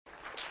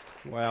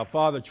Wow,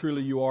 Father,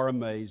 truly you are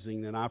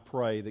amazing, and I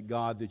pray that,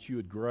 God, that you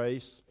would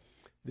grace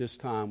this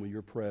time with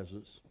your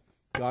presence.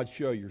 God,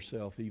 show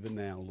yourself even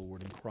now,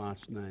 Lord, in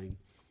Christ's name.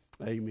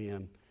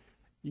 Amen.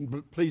 You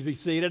can please be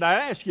seated. I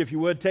ask you, if you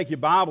would, take your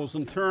Bibles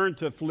and turn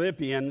to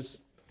Philippians,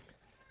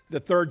 the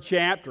 3rd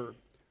chapter.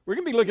 We're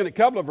going to be looking at a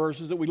couple of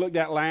verses that we looked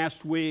at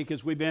last week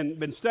as we've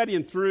been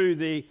studying through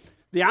the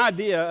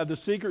idea of the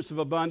secrets of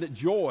abundant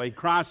joy.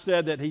 Christ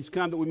said that he's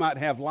come that we might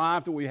have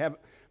life, that we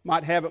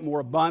might have it more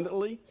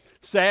abundantly.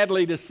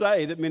 Sadly to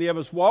say that many of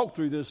us walk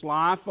through this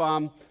life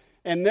and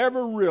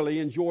never really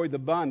enjoy the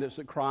abundance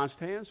that Christ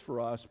has for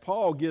us.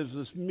 Paul gives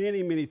us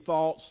many, many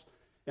thoughts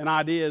and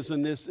ideas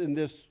in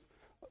this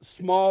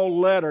small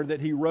letter that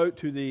he wrote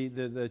to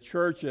the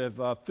church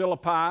of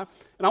Philippi.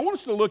 And I want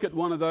us to look at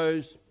one of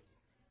those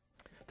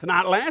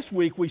tonight. Last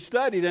week we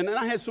studied, and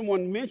I had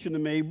someone mention to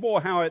me,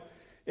 boy, how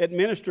it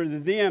ministered to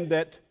them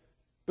that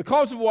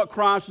because of what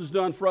Christ has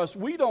done for us,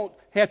 we don't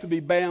have to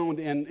be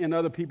bound in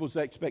other people's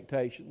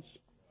expectations.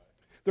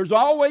 There's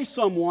always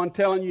someone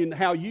telling you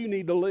how you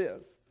need to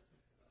live.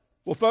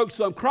 Well,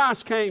 folks,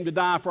 Christ came to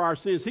die for our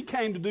sins. He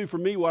came to do for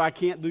me what I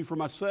can't do for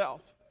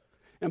myself.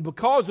 And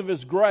because of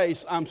His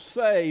grace, I'm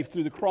saved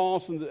through the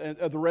cross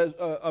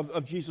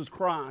of Jesus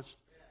Christ.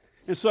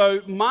 And so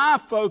my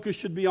focus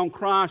should be on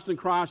Christ and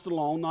Christ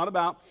alone, not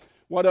about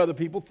what other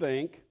people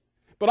think.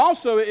 But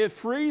also it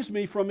frees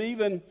me from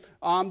even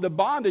the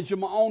bondage of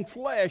my own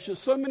flesh. And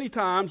so many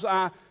times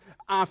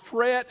I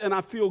fret and I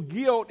feel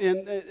guilt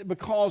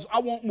because I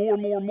want more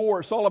and more and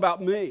more. It's all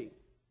about me.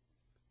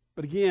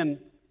 But again,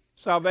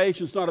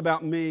 salvation is not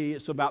about me.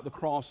 It's about the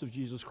cross of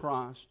Jesus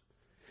Christ.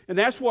 And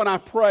that's what I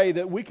pray,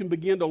 that we can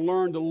begin to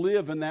learn to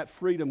live in that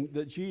freedom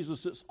that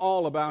Jesus, it's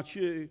all about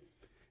you.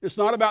 It's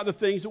not about the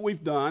things that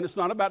we've done. It's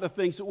not about the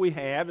things that we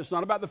have. It's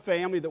not about the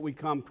family that we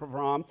come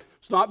from.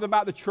 It's not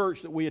about the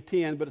church that we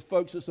attend. But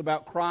folks, it's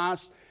about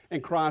Christ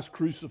and Christ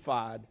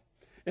crucified.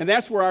 And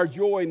that's where our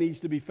joy needs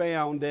to be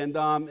found,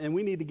 and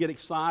we need to get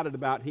excited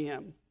about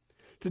Him.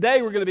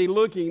 Today we're going to be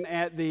looking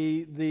at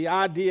the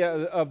idea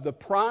of the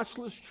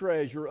priceless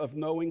treasure of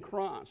knowing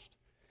Christ.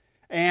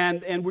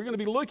 And we're going to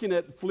be looking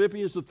at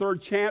Philippians, the 3rd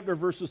chapter,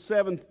 verses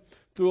 7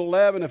 through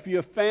 11. If you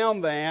have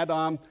found that,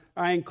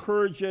 I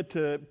encourage you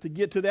to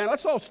get to that.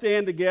 Let's all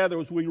stand together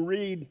as we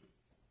read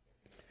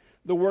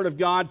the Word of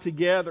God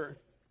together.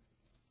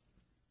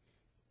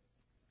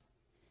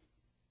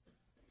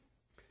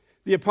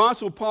 The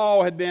Apostle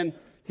Paul had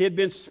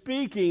been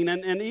speaking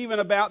and even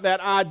about that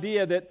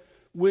idea that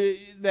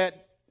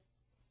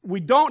we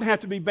don't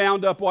have to be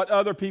bound up what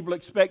other people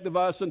expect of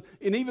us and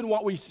even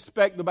what we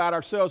expect about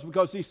ourselves,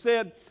 because he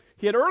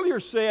had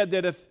earlier said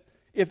that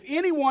if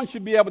anyone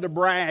should be able to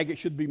brag, it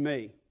should be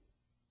me.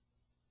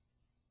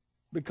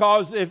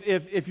 Because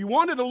if you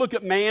wanted to look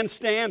at man's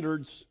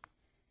standards,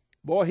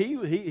 boy,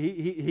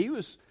 he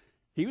was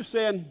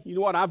saying, you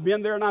know what, I've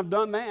been there and I've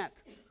done that.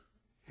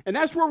 And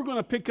that's where we're going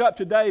to pick up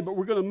today, but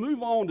we're going to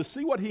move on to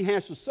see what he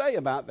has to say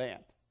about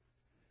that.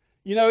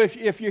 You know,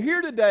 if you're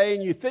here today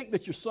and you think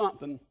that you're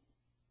something,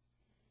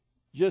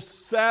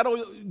 just get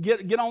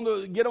on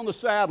the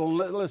saddle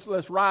and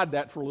let's ride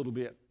that for a little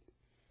bit.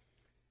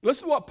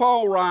 Listen to what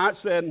Paul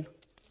writes, and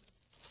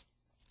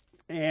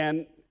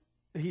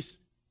he's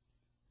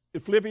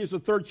in Philippians, the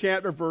 3rd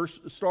chapter,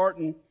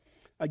 starting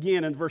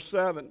again in verse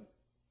 7.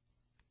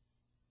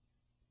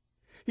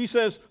 He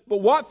says,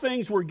 but what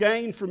things were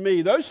gained for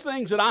me? Those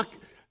things that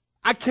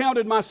I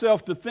counted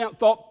myself to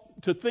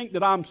think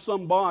that I'm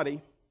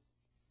somebody.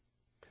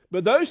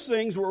 But those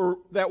things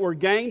that were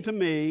gained to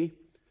me,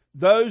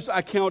 those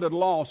I counted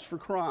loss for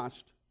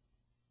Christ.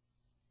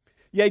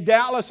 Yea,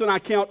 doubtless, and I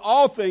count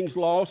all things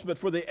lost, but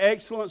for the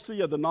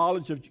excellency of the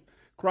knowledge of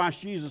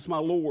Christ Jesus my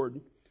Lord,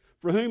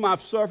 for whom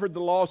I've suffered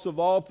the loss of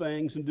all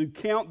things, and do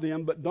count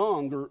them but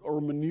dung or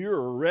manure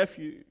or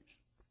refuse,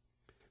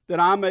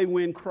 that I may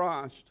win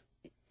Christ,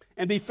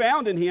 and be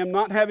found in Him,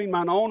 not having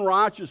mine own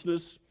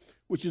righteousness,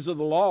 which is of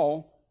the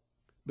law,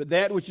 but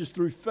that which is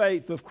through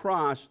faith of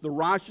Christ, the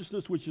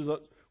righteousness which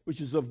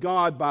is of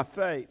God by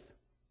faith,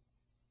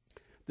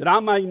 that I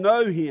may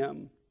know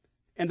Him,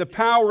 and the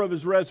power of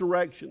His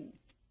resurrection,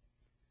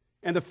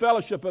 and the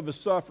fellowship of His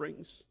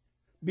sufferings,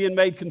 being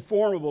made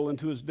conformable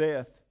unto His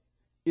death,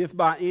 if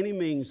by any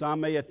means I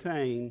may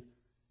attain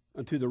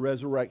unto the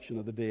resurrection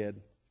of the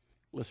dead.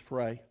 Let's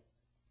pray.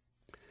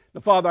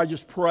 Now, Father, I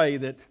just pray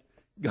that,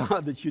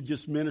 God, that you'd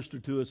just minister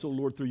to us, oh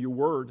Lord, through your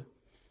word.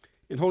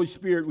 And Holy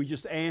Spirit, we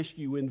just ask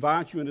you,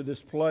 invite you into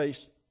this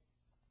place.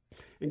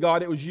 And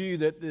God, it was you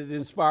that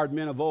inspired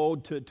men of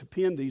old to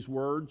pen these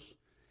words.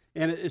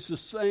 And it's the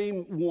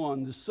same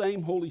one, the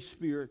same Holy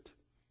Spirit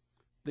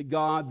that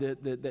God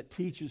that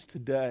teaches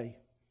today,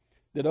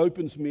 that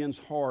opens men's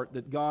heart,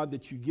 that God,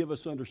 that you give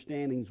us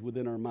understandings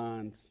within our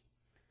minds.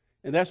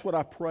 And that's what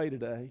I pray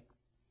today.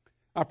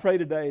 I pray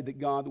today that,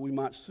 God, that we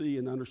might see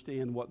and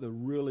understand what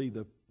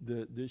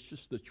it's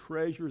just the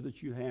treasure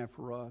that you have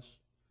for us.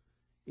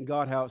 And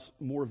God, how it's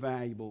more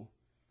valuable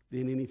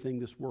than anything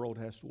this world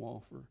has to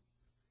offer.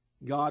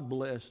 God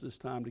bless this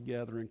time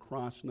together in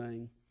Christ's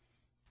name.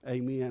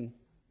 Amen.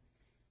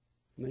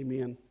 And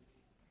amen.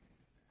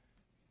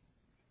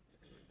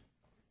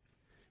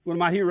 One of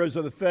my heroes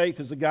of the faith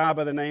is a guy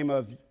by the name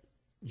of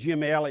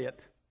Jim Elliot.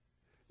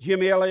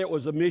 Jim Elliot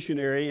was a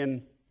missionary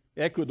in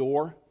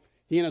Ecuador.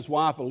 He and his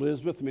wife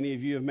Elizabeth, many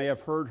of you may have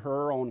heard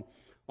her on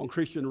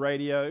Christian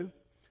radio.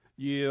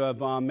 You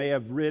may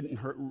have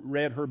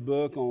read her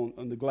book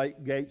on the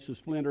Gates of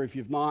Splendor. If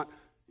you've not,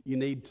 you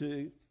need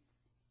to.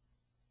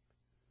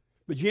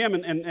 But Jim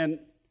and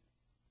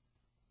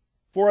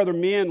 4 other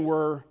men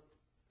were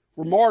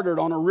martyred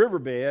on a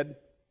riverbed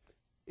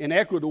in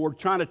Ecuador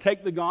trying to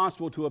take the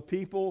gospel to a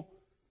people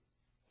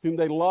whom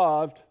they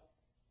loved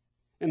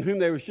and whom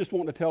they was just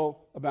wanting to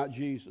tell about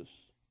Jesus.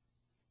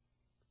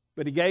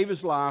 But he gave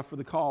his life for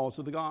the cause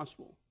of the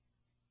gospel.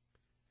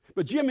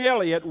 But Jim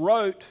Elliot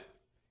wrote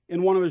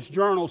in one of his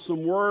journals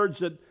some words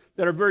that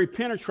are very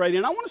penetrating.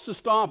 And I want us to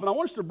stop and I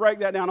want us to break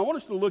that down. I want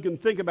us to look and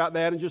think about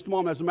that in just a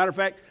moment. As a matter of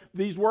fact,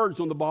 these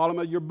words on the bottom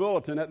of your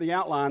bulletin at the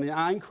outline, and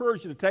I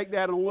encourage you to take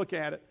that and look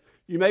at it.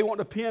 You may want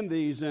to pin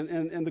these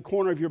in the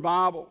corner of your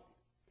Bible.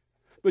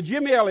 But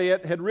Jim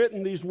Elliot had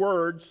written these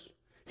words: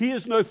 "He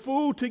is no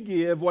fool to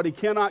give what he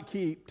cannot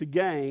keep, to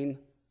gain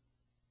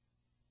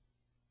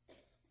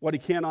what he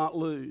cannot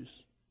lose."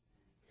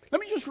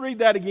 Let me just read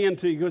that again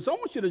to you, because I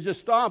want you to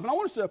just stop, and I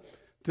want us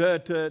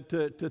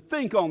to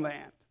think on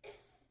that.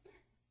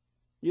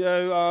 You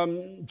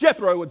know,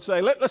 Jethro would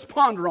say, let's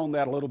ponder on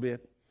that a little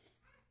bit.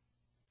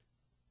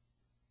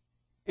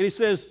 And he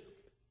says,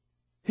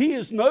 he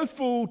is no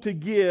fool to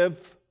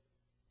give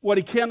what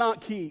he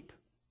cannot keep,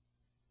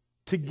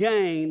 to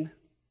gain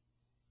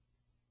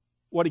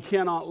what he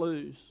cannot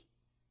lose.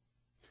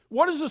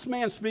 What is this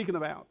man speaking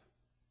about?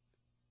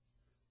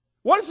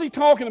 What is he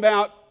talking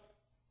about?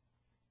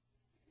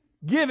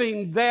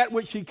 Giving that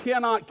which he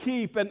cannot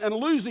keep and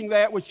losing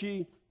that which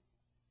he,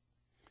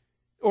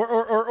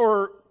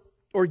 or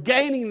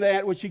gaining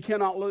that which he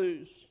cannot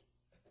lose.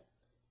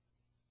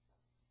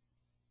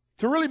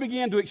 To really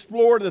begin to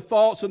explore the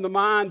thoughts and the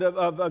mind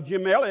of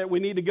Jim Elliot, we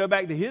need to go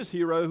back to his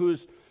hero, who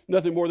is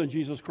nothing more than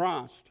Jesus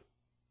Christ.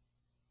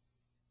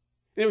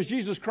 It was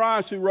Jesus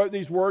Christ who wrote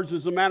these words.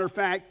 As a matter of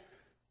fact,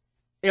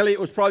 Elliot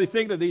was probably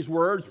thinking of these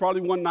words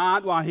probably one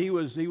night while he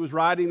was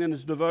writing in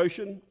his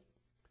devotion,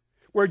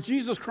 where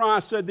Jesus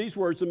Christ said these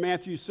words in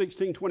Matthew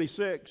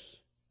 16:26.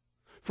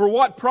 "For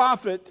what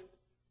profit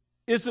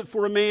is it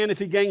for a man if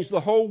he gains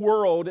the whole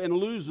world and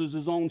loses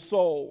his own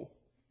soul?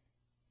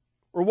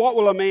 Or what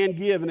will a man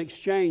give in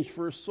exchange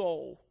for his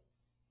soul?"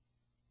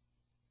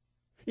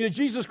 You know,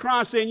 Jesus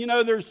Christ saying,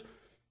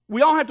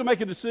 we all have to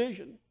make a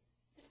decision.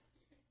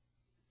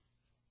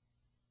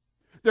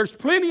 There's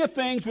plenty of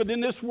things within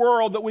this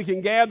world that we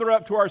can gather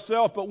up to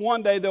ourselves, but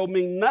one day they'll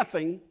mean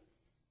nothing.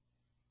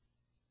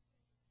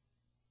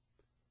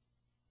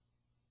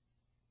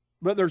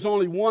 But there's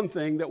only one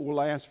thing that will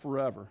last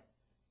forever,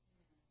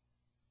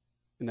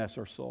 and that's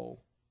our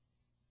soul.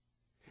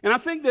 And I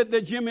think that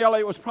Jim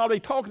Elliot was probably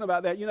talking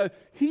about that.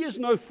 He is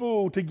no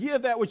fool to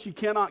give that which he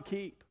cannot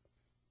keep.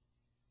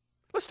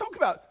 Let's talk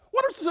about,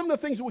 what are some of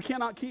the things that we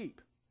cannot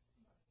keep?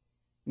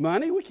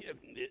 Money?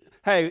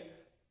 Hey,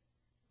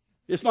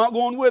 it's not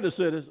going with us,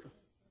 is it?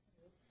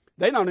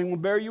 They're not even going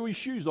to bury you with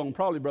shoes on,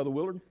 probably, Brother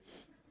Willard.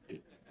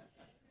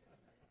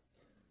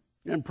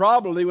 And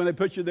probably when they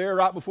put you there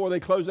right before they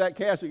close that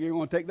casket, you're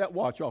going to take that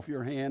watch off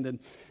your hand,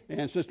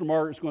 and Sister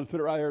Margaret's going to put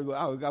it right there.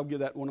 I'll give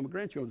that one of my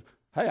grandchildren.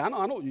 Hey, I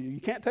know you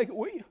can't take it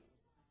with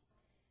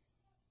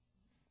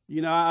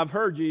you. I've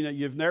heard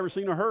you've never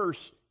seen a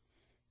hearse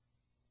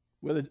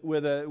with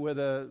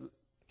a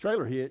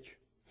trailer hitch.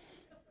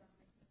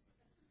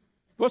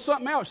 What's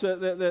something else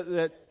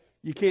that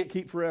you can't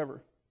keep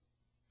forever?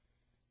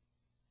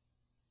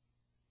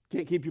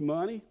 Can't keep your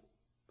money.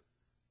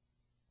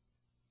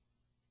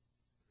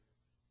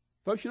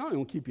 Folks, you're not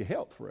going to keep your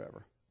health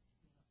forever.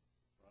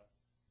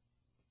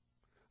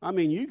 I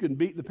mean, you can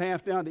beat the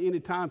path down to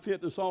Anytime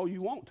Fitness all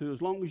you want to,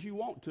 as long as you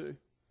want to. The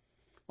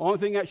only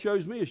thing that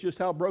shows me is just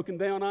how broken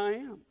down I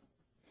am.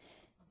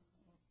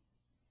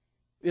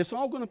 It's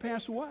all going to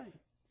pass away.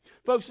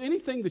 Folks,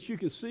 anything that you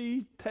can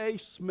see,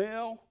 taste,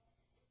 smell,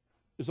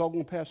 is all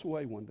going to pass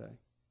away one day.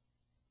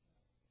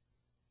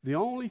 The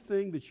only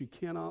thing that you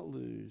cannot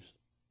lose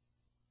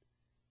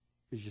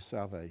is your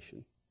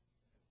salvation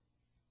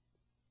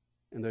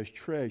and those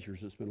treasures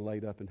that's been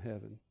laid up in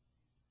heaven.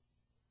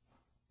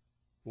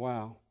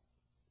 Wow.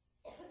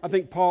 I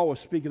think Paul was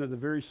speaking of the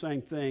very same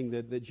thing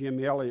that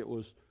Jim Elliot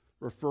was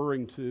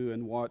referring to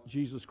and what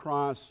Jesus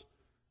Christ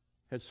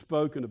had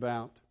spoken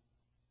about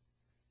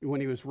when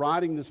he was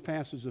writing this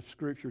passage of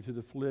Scripture to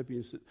the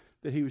Philippians,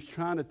 that he was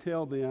trying to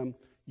tell them,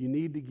 you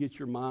need to get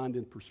your mind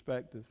in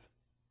perspective.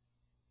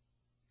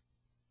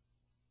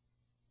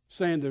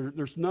 Saying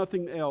there's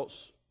nothing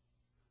else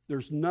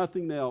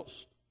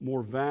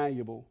more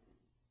valuable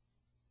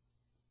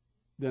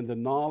than the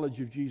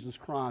knowledge of Jesus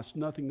Christ.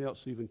 Nothing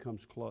else even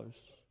comes close.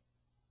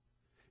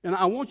 And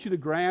I want you to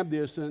grab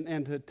this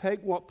and to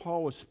take what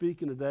Paul was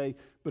speaking today,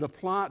 but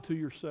apply it to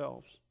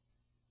yourselves.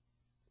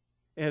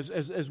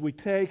 As we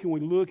take and we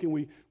look and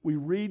we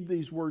read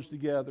these words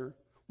together,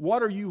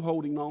 what are you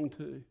holding on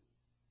to?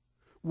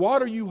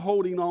 What are you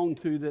holding on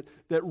to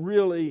that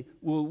really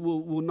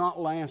will not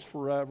last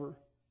forever?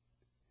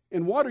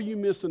 And what are you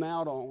missing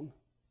out on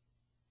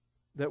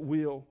that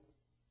will?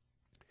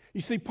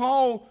 You see,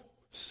 Paul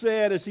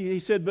said, as he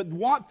said, but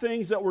what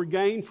things that were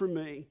gained for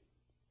me.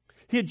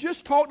 He had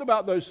just talked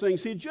about those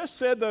things. He had just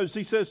said those.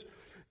 He says,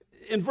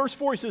 in verse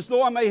 4, he says,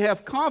 though I may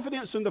have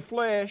confidence in the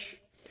flesh,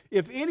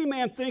 if any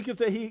man thinketh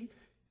that he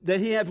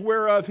hath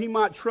whereof he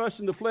might trust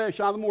in the flesh,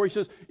 all the more, he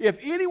says, if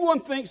anyone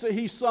thinks that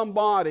he's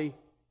somebody,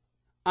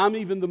 I'm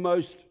even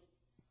the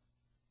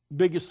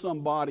biggest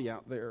somebody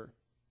out there.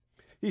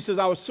 He says,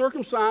 I was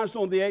circumcised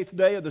on the 8th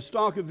day of the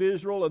stock of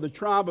Israel, of the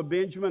tribe of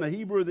Benjamin, a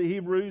Hebrew of the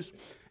Hebrews,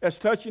 as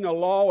touching a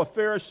law, a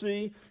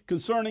Pharisee,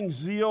 concerning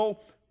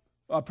zeal,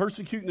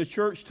 persecuting the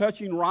church,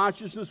 touching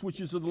righteousness, which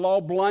is of the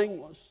law,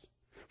 blameless.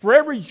 For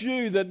every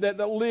Jew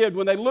that lived,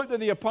 when they looked at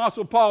the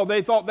Apostle Paul,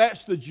 they thought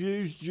that's the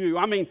Jew's Jew.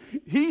 I mean,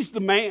 he's the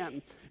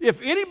man.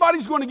 If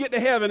anybody's going to get to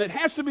heaven, it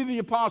has to be the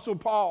Apostle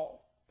Paul.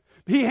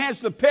 He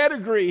has the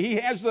pedigree. He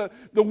has the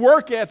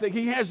work ethic.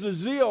 He has the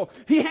zeal.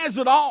 He has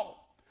it all.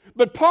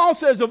 But Paul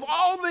says, of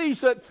all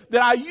these that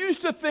I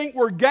used to think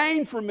were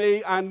gain for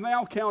me, I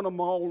now count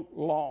them all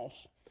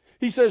loss.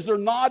 He says, they're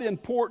not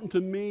important to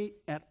me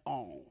at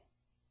all.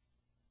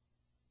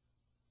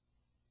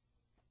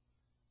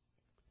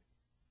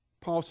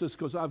 Paul says,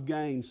 because I've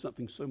gained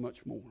something so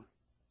much more.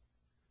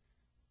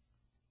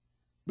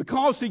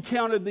 Because he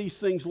counted these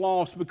things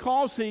lost,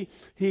 because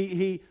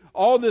he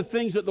all the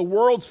things that the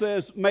world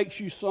says makes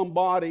you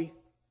somebody,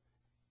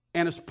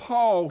 and as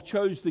Paul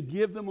chose to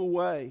give them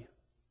away,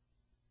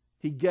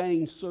 he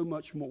gained so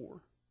much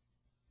more.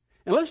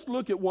 And let's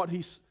look at what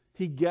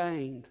he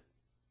gained.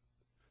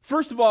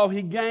 First of all,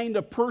 he gained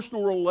a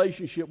personal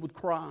relationship with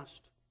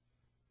Christ.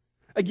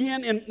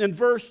 Again, in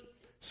verse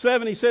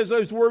 7, he says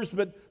those words,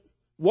 but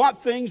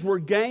what things were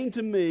gained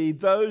to me,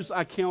 those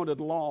I counted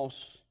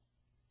loss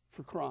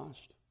for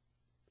Christ.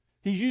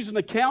 He's using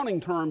accounting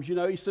terms, you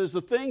know. He says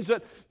the things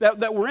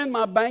that were in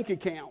my bank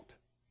account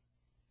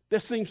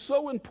that seemed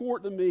so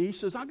important to me, he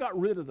says, I got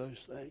rid of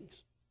those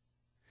things.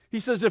 He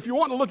says, if you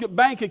want to look at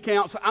bank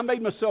accounts, I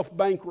made myself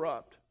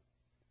bankrupt.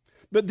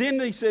 But then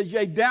he says,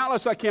 yea,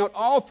 doubtless I count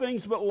all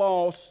things but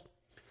loss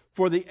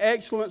for the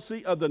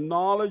excellency of the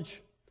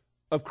knowledge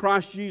of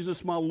Christ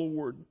Jesus my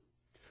Lord,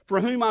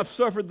 for whom I've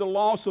suffered the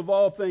loss of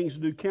all things,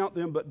 do count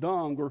them but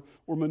dung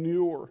or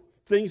manure,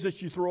 things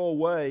that you throw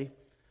away,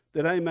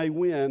 that I may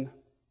win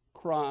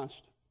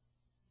Christ.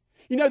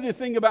 You know the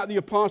thing about the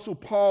Apostle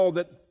Paul,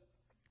 that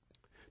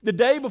the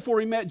day before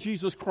he met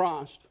Jesus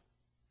Christ,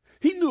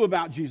 he knew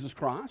about Jesus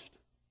Christ.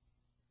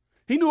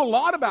 He knew a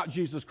lot about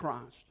Jesus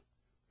Christ.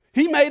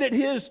 He made it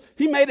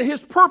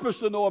his purpose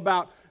to know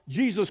about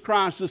Jesus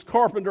Christ, this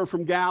carpenter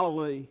from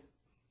Galilee.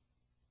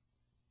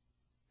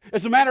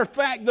 As a matter of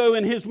fact, though,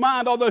 in his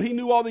mind, although he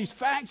knew all these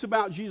facts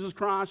about Jesus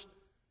Christ,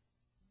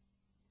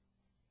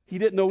 he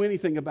didn't know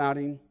anything about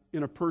him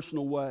in a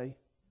personal way.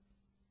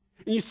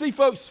 And you see,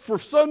 folks, for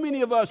so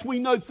many of us, we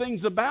know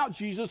things about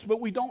Jesus,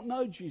 but we don't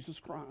know Jesus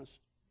Christ.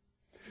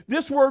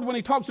 This word, when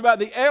he talks about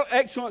the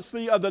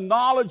excellency of the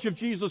knowledge of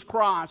Jesus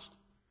Christ,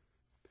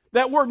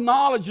 that word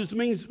knowledge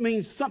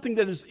means something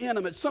that is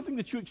intimate, something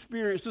that you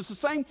experience. It's the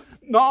same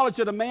knowledge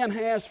that a man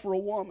has for a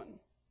woman.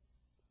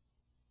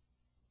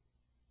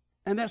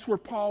 And that's where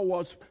Paul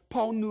was.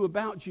 Paul knew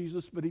about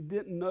Jesus, but he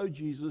didn't know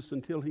Jesus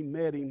until he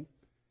met him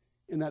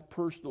in that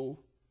personal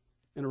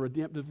and a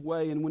redemptive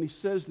way. And when he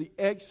says the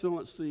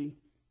excellency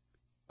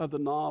of the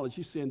knowledge,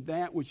 he's saying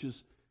that which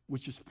is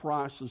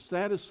priceless.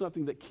 That is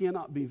something that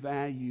cannot be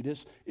valued.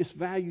 It's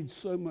valued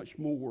so much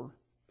more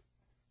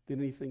than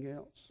anything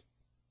else.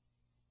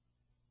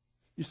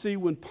 You see,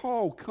 when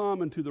Paul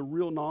come into the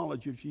real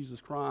knowledge of Jesus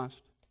Christ,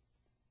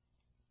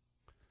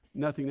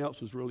 nothing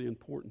else was really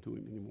important to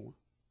him anymore.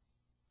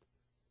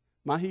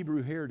 My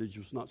Hebrew heritage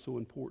was not so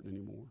important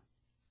anymore.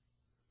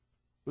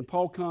 When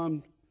Paul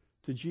come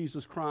to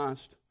Jesus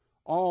Christ,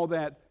 all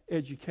that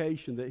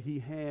education that he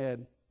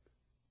had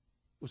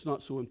was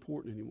not so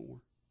important anymore.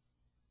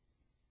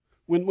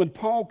 When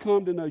Paul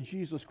come to know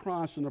Jesus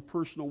Christ in a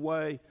personal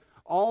way,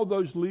 all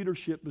those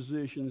leadership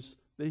positions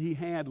that he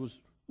had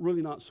was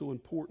really not so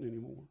important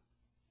anymore.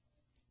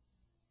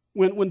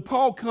 When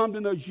Paul come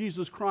to know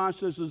Jesus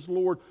Christ as his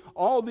Lord,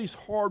 all these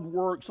hard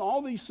works,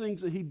 all these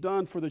things that he'd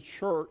done for the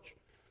church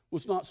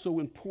was not so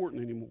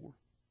important anymore.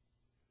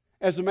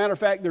 As a matter of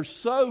fact, they're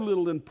so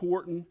little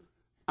important,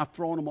 I've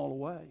thrown them all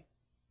away.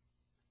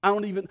 I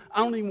don't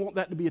even want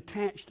that to be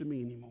attached to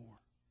me anymore.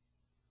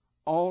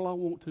 All I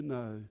want to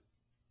know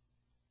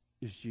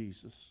is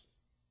Jesus.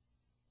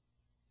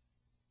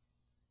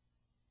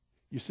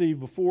 You see,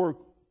 before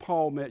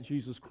Paul met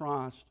Jesus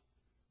Christ,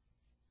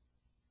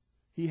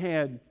 he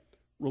had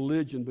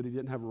religion, but he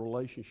didn't have a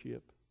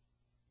relationship.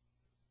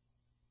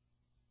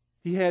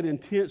 He had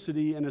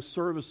intensity in his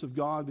service of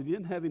God, but he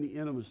didn't have any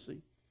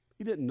intimacy.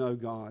 He didn't know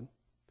God.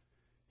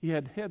 He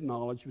had head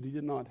knowledge, but he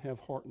did not have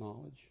heart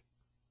knowledge.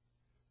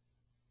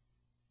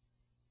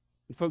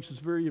 And folks,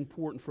 it's very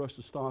important for us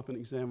to stop and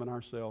examine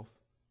ourselves.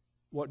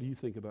 What do you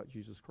think about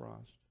Jesus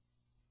Christ?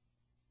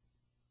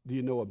 Do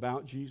you know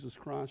about Jesus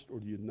Christ, or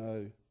do you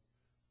know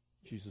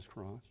Jesus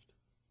Christ?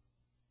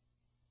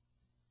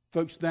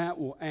 Folks, that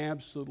will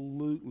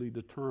absolutely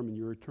determine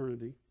your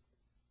eternity.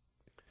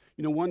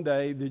 You know, one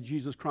day that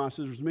Jesus Christ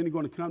says, there's many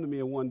going to come to me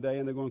in one day,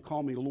 and they're going to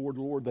call me Lord,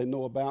 Lord. They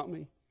know about me.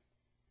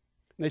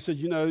 And they said,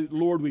 you know,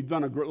 Lord, we've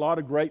done a lot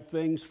of great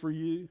things for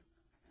you.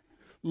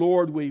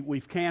 Lord,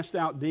 we've cast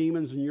out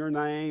demons in your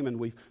name, and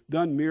we've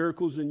done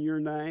miracles in your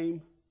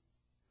name.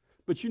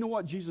 But you know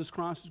what Jesus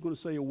Christ is going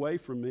to say? Away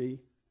from me,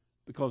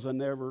 because I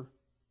never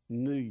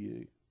knew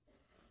you.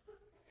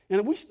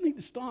 And we need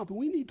to stop, and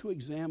we need to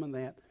examine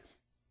that.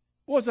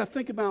 Well, as I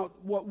think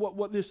about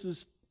what this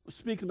is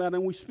speaking about,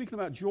 and we're speaking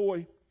about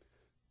joy,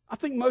 I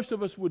think most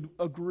of us would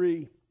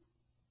agree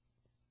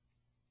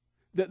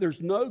that there's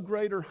no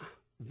greater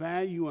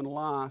value in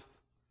life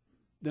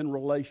than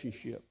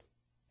relationship.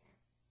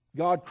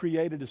 God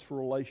created us for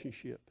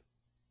relationship.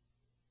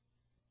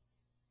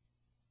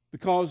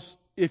 Because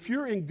if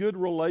you're in good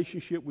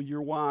relationship with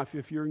your wife,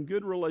 if you're in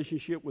good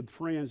relationship with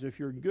friends, if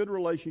you're in good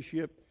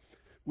relationship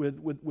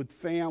with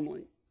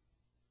family,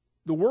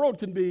 the world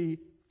can be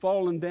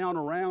falling down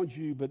around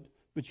you,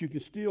 but you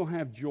can still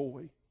have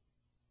joy.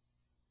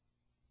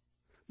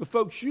 But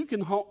folks, you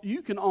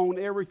can own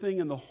everything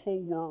in the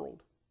whole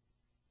world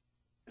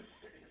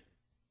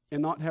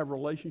and not have a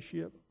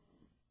relationship.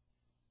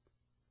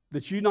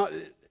 That you not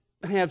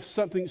have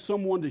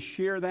someone to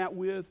share that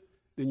with,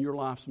 then your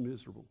life's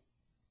miserable.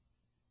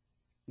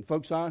 And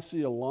folks, I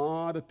see a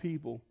lot of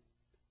people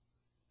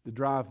that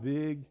drive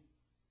big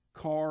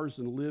cars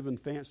and live in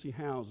fancy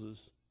houses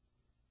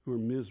who are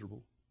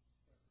miserable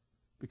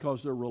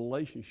because their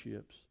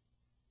relationships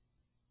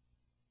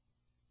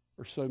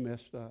are so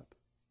messed up.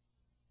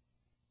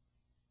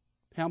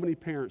 How many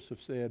parents have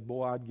said,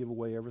 boy, I'd give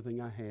away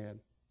everything I had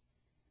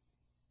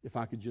if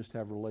I could just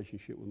have a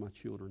relationship with my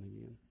children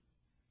again?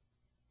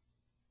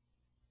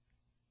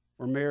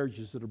 Or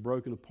marriages that are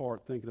broken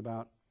apart thinking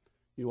about,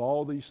 you know,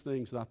 all these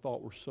things that I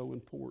thought were so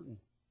important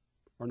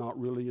are not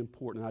really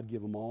important. I'd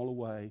give them all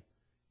away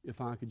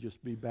if I could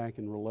just be back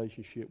in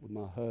relationship with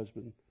my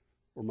husband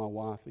or my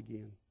wife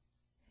again.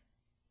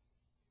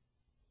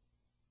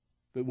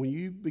 But when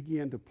you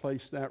begin to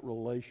place that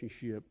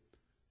relationship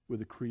with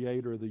the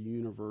Creator of the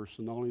universe,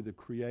 and not only the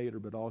Creator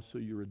but also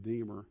your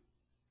Redeemer,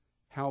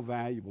 how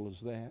valuable is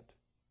that?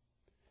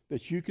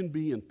 That you can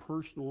be in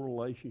personal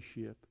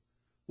relationship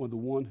with the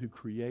one who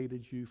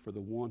created you, for the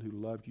one who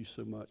loved you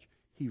so much.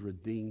 He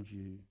redeemed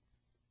you.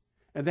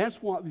 And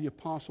that's what the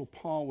Apostle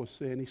Paul was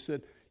saying. He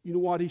said, you know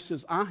what? He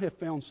says, I have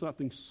found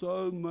something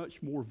so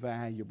much more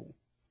valuable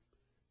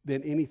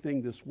than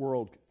anything this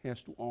world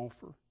has to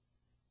offer.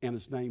 And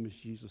his name is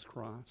Jesus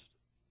Christ.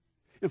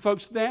 And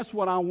folks, that's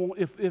what I want.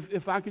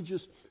 If I could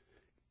just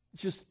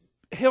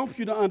help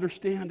you to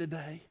understand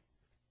today.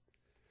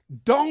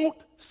 Don't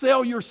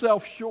sell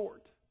yourself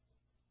short.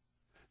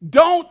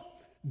 Don't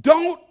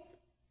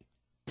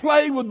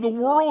play with the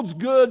world's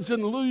goods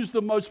and lose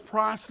the most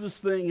priceless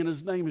thing, and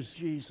his name is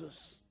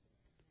Jesus.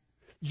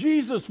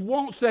 Jesus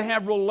wants to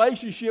have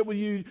relationship with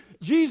you.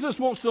 Jesus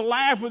wants to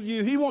laugh with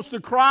you. He wants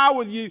to cry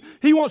with you.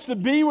 He wants to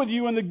be with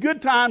you in the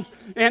good times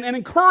and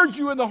encourage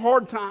you in the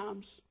hard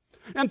times.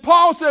 And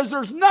Paul says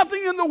there's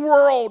nothing in the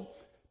world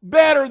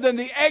better than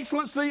the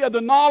excellency of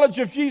the knowledge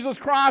of Jesus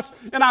Christ,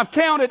 and I've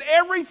counted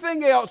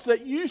everything else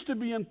that used to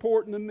be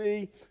important to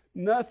me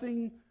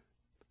nothing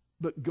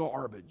but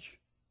garbage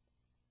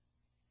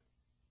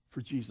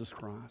for Jesus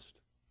Christ.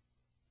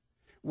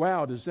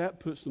 Wow, does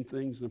that put some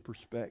things in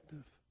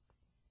perspective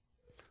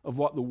of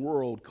what the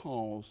world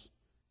calls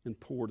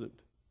important?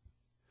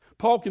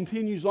 Paul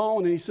continues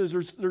on and he says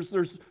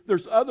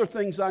there's other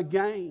things I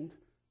gained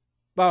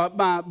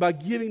by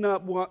giving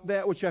up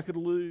that which I could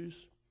lose.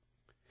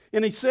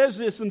 And he says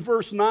this in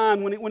verse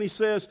 9 when he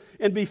says,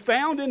 and be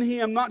found in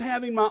him, not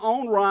having my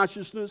own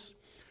righteousness,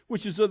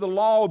 which is of the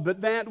law,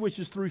 but that which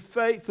is through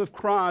faith of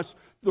Christ,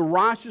 the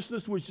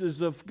righteousness which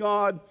is of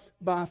God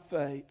by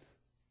faith.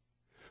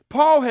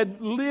 Paul had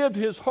lived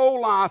his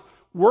whole life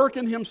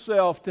working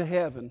himself to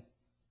heaven.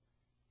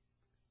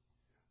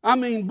 I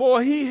mean,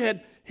 boy,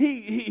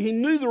 he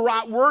knew the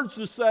right words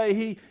to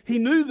say. He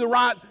knew the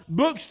right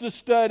books to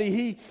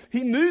study.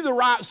 He knew the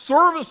right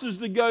services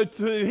to go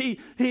to.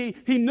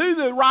 He knew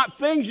the right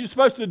things you're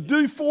supposed to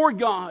do for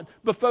God.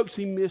 But folks,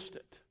 he missed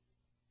it.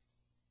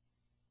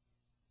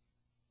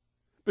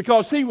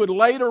 Because he would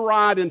later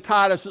write in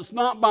Titus, it's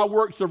not by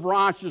works of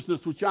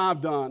righteousness which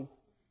I've done.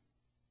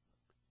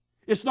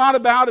 It's not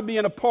about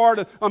being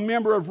a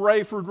member of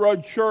Rayford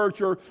Road Church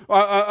or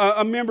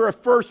a member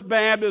of First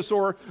Baptist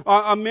or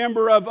a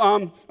member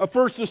of a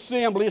First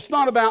Assembly. It's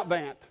not about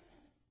that.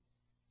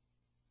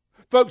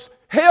 Folks,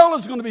 hell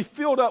is going to be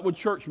filled up with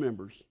church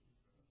members.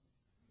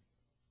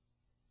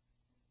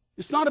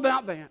 It's not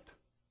about that.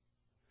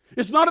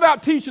 It's not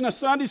about teaching a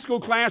Sunday school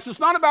class. It's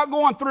not about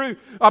going through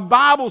a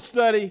Bible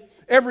study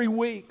every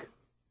week.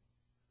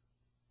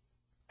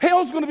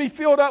 Hell's going to be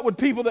filled up with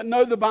people that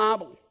know the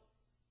Bible.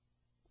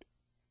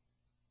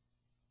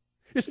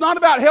 It's not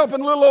about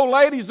helping little old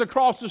ladies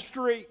across the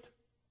street.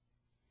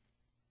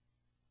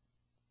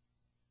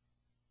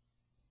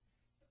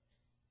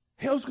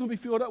 Hell's going to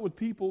be filled up with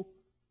people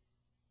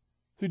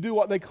who do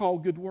what they call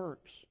good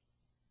works.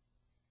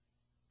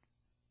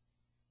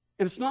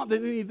 And it's not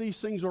that any of these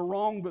things are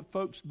wrong, but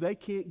folks, they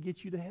can't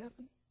get you to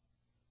heaven.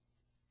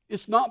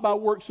 It's not by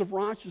works of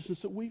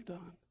righteousness that we've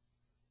done.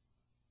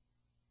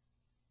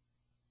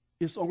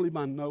 It's only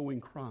by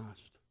knowing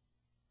Christ.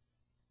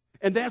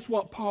 And that's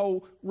what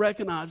Paul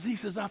recognized. He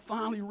says, I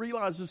finally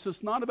realized this.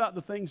 It's not about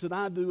the things that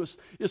I do.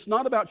 It's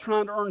not about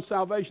trying to earn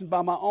salvation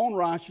by my own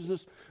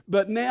righteousness,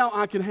 but now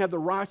I can have the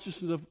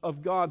righteousness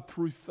of God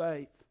through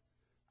faith.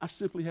 I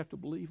simply have to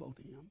believe on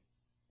Him.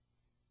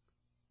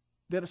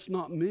 That it's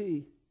not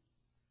me,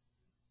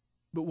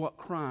 but what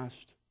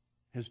Christ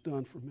has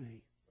done for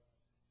me.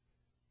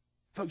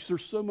 Folks,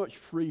 there's so much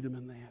freedom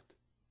in that.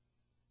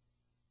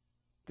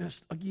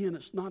 Again,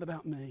 it's not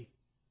about me.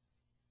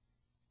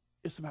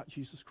 It's about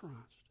Jesus Christ.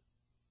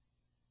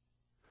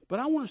 But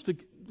I want us to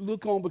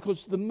look on,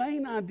 because the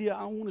main idea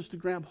I want us to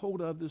grab hold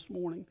of this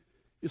morning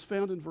is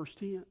found in verse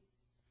 10.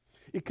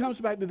 It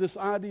comes back to this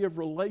idea of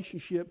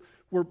relationship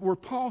where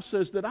Paul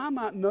says that I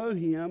might know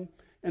Him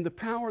and the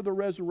power of the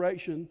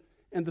resurrection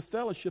and the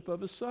fellowship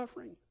of His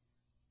suffering.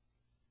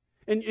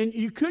 And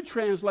you could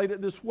translate it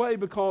this way,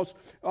 because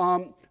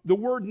the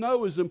word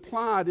know is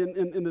implied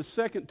in the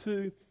second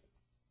two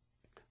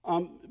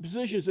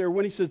positions there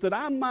when he says that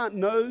I might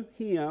know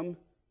Him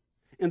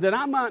and that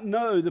I might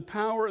know the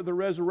power of the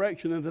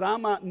resurrection and that I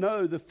might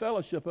know the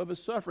fellowship of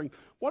His suffering.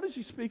 What is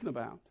he speaking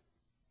about?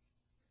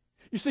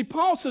 You see,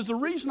 Paul says the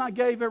reason I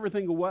gave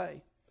everything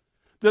away,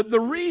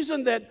 the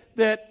reason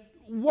that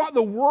what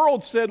the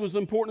world said was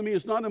important to me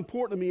is not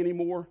important to me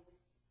anymore,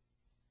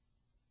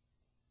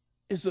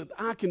 is that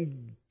I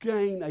can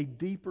gain a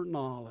deeper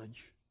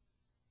knowledge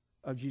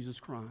of Jesus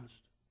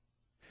Christ.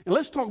 And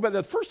let's talk about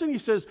that. The first thing he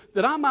says,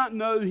 that I might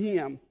know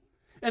Him.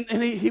 And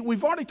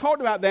we've already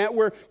talked about that,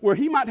 where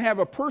he might have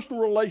a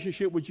personal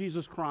relationship with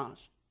Jesus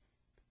Christ.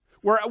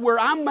 Where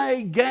I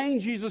may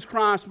gain Jesus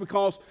Christ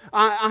because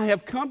I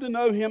have come to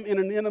know Him in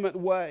an intimate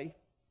way.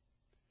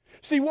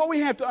 See, what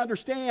we have to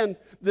understand,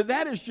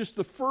 that is just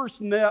the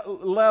first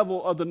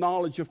level of the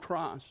knowledge of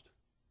Christ.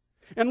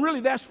 And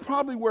really, that's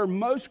probably where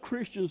most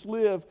Christians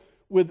live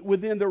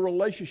within their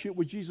relationship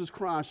with Jesus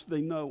Christ.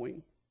 They know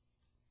Him.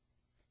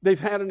 They've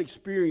had an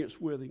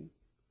experience with Him.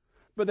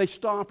 But they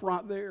stop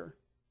right there.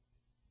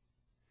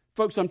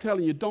 Folks, I'm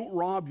telling you, don't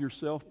rob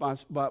yourself by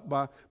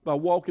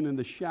walking in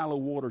the shallow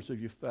waters of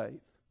your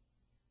faith.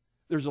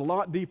 There's a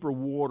lot deeper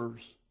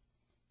waters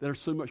that are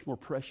so much more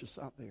precious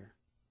out there.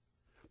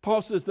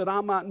 Paul says that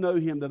I might know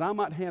Him, that I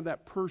might have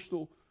that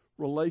personal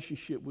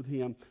relationship with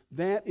Him.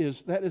 That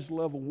is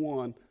level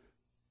one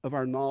of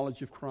our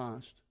knowledge of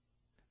Christ.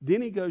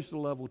 Then he goes to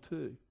level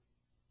 2.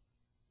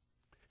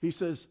 He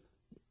says,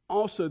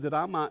 also that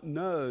I might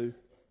know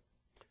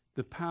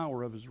the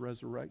power of His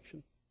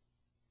resurrection.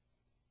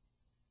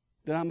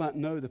 That I might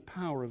know the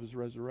power of His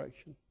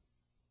resurrection.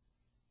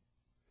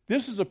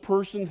 This is a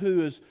person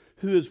who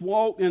has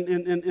walked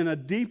in a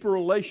deeper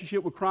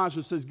relationship with Christ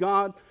and says,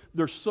 God,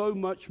 there's so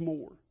much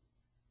more.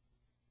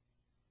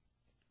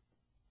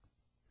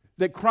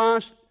 That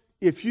Christ,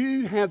 if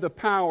you have the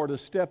power to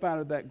step out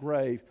of that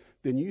grave,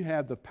 then you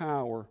have the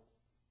power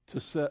to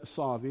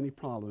solve any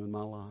problem in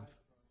my life.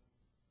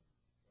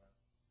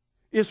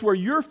 It's where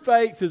your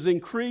faith has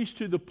increased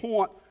to the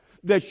point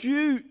that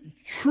you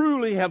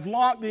truly have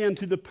locked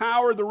into the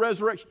power of the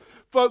resurrection.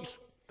 Folks,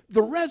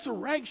 the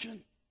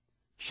resurrection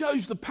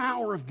shows the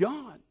power of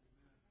God.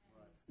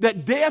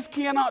 That death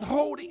cannot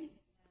hold Him.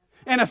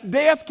 And if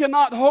death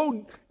cannot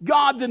hold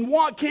God, then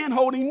what can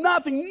hold Him?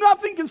 Nothing.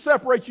 Nothing can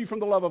separate you from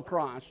the love of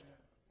Christ.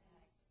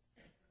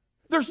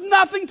 There's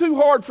nothing too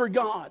hard for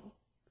God.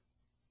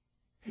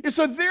 And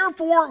so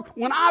therefore,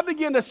 when I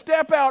begin to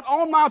step out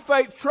on my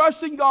faith,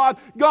 trusting God,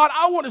 God,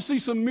 I want to see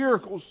some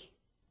miracles.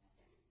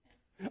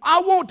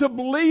 I want to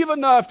believe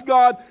enough,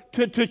 God,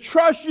 to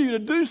trust You to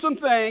do some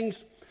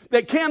things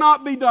that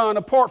cannot be done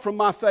apart from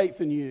my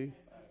faith in You.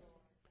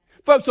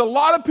 Folks, a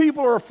lot of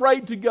people are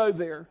afraid to go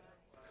there.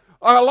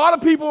 A lot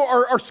of people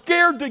are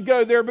scared to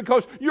go there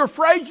because you're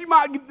afraid you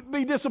might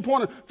be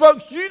disappointed.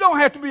 Folks, you don't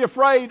have to be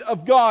afraid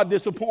of God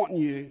disappointing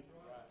you.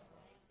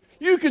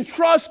 You can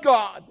trust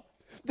God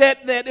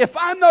that if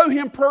I know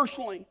Him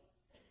personally,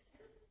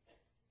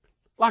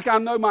 like I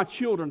know my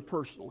children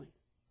personally.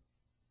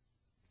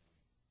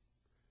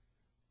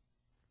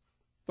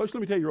 Folks,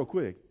 let me tell you real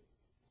quick.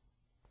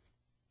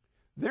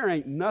 There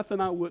ain't nothing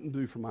I wouldn't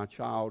do for my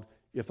child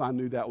if I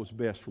knew that was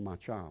best for my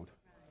child.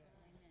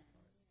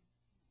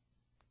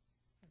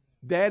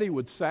 Daddy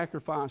would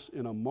sacrifice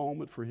in a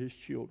moment for his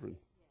children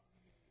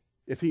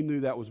if he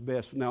knew that was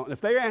best. Now, if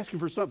they're asking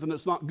for something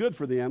that's not good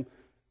for them,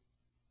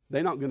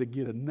 they're not going to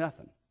get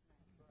nothing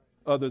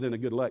other than a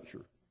good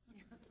lecture.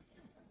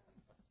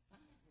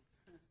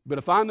 But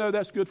if I know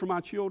that's good for my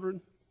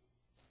children,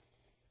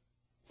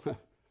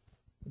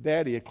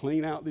 Daddy will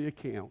clean out the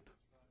account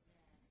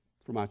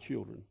for my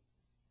children.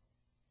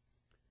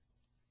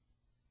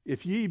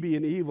 If ye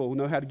being evil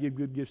know how to give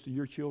good gifts to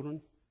your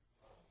children,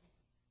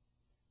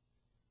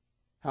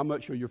 how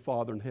much shall your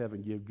Father in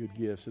heaven give good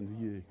gifts unto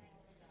you?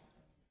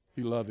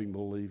 You love Him,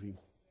 believe Him.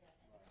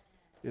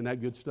 Isn't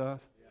that good stuff?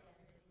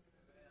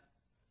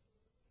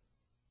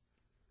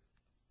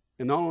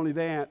 And not only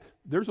that,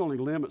 there's only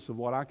limits of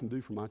what I can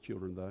do for my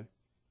children, though.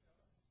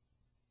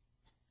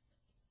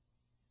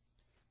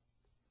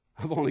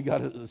 I've only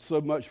got so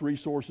much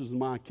resources in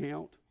my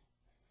account.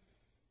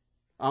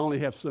 I only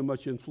have so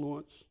much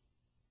influence.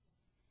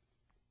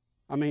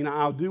 I mean,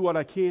 I'll do what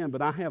I can,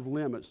 but I have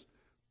limits.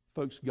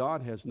 Folks,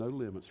 God has no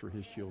limits for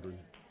His children.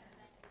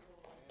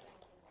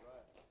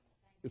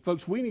 And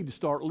folks,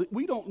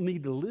 we don't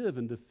need to live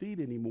in defeat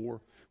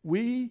anymore.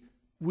 We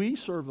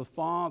serve a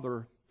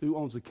Father who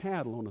owns the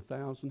cattle on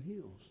 1,000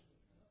 hills.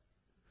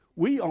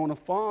 We own a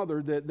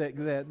Father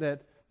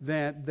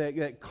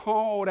that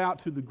called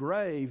out to the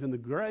grave, and the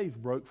grave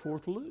broke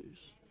forth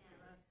loose.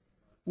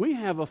 We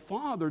have a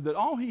Father that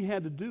all He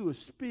had to do is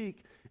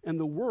speak, and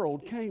the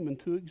world came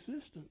into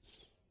existence.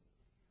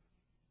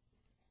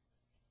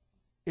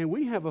 And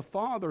we have a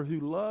Father who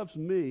loves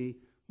me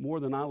more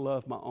than I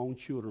love my own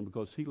children,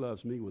 because He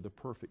loves me with a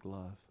perfect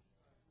love.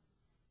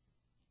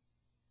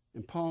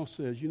 And Paul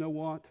says, you know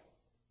what?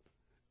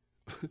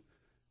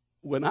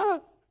 When I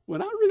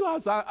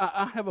realize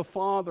I have a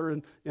Father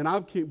and I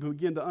can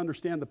begin to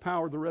understand the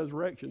power of the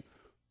resurrection,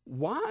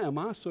 why am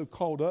I so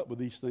caught up with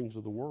these things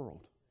of the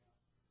world?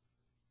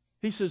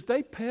 He says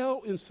they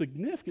pale in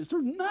significance.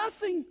 They're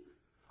nothing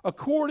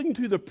according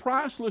to the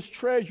priceless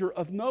treasure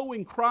of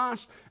knowing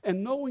Christ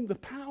and knowing the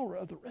power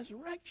of the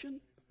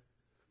resurrection.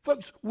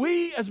 Folks,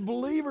 we as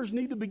believers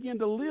need to begin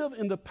to live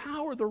in the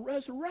power of the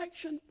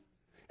resurrection.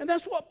 And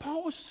that's what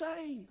Paul is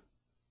saying.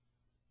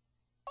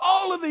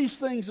 All of these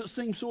things that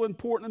seem so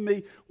important to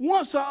me,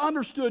 once I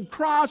understood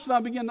Christ and I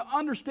began to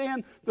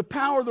understand the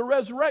power of the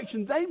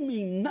resurrection, they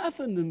mean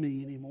nothing to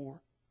me anymore.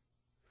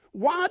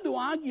 Why do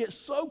I get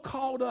so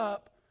caught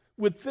up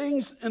with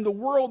things in the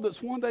world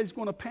that's one day is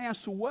going to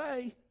pass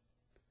away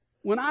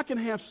when I can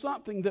have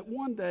something that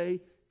one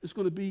day is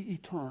going to be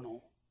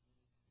eternal?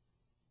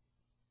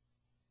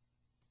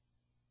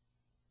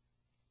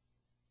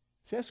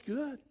 See, that's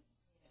good.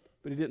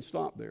 But he didn't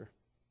stop there.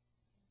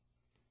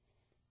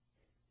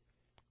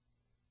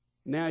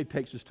 Now he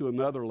takes us to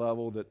another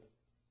level that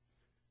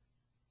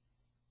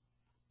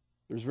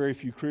there's very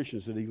few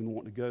Christians that even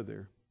want to go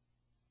there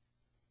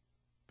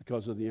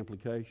because of the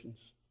implications.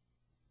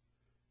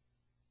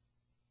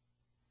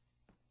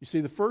 You see,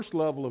 the first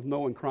level of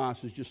knowing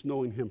Christ is just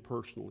knowing Him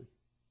personally.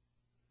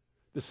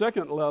 The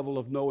second level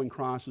of knowing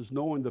Christ is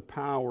knowing the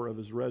power of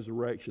His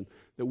resurrection,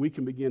 that we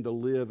can begin to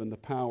live in the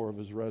power of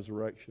His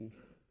resurrection.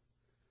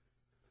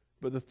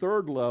 But the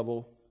third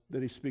level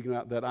that he's speaking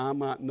about, that I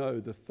might know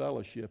the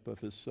fellowship of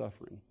His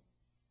suffering.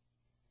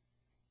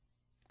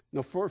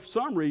 Now, for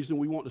some reason,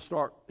 we want to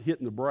start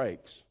hitting the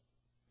brakes.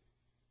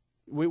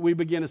 We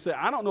begin to say,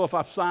 I don't know if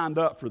I've signed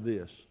up for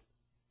this.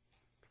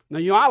 Now,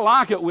 I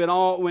like it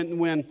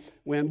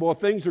when boy,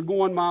 things are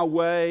going my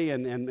way,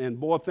 and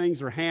boy,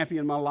 things are happy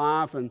in my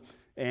life, and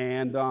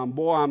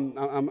boy,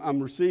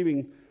 I'm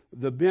receiving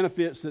the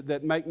benefits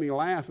that make me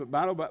laugh.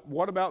 But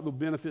what about the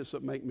benefits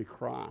that make me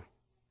cry?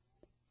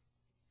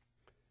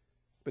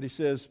 But he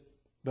says,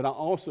 but I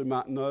also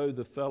might know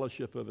the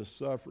fellowship of His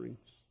sufferings.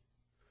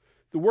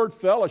 The word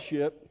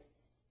fellowship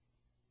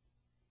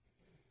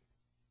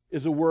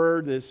is a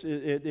word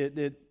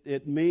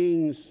it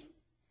means,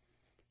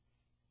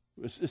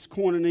 it's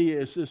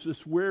koinonia,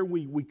 it's where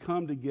we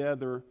come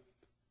together,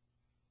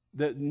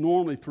 that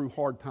normally through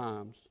hard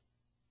times.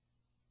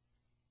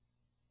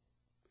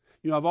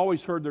 I've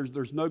always heard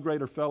there's no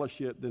greater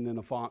fellowship than in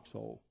a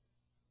foxhole.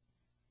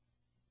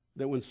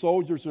 That when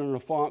soldiers are in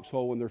a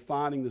foxhole and they're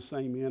fighting the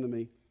same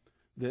enemy,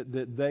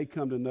 that they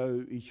come to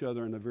know each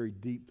other in a very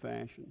deep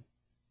fashion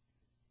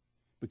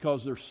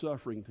because they're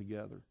suffering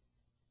together.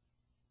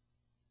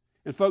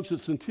 And folks,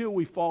 it's until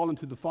we crawl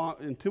into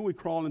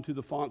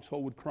the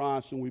foxhole with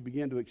Christ and we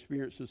begin to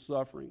experience His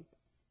suffering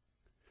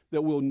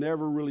that we'll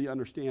never really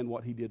understand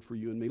what He did for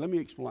you and me. Let me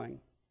explain.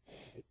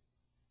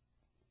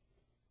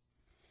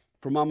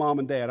 For my mom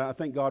and dad, I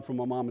thank God for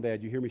my mom and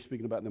dad. You hear me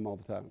speaking about them all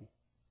the time.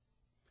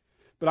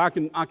 But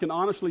I can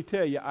honestly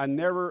tell you, I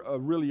never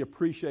really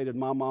appreciated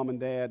my mom and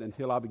dad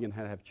until I began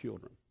to have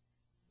children.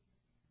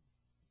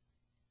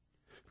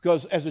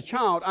 Because as a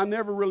child, I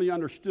never really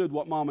understood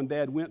what mom and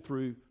dad went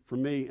through for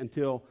me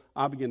until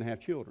I began to have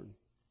children.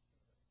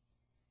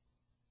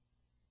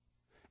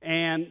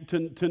 And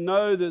to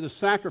know that the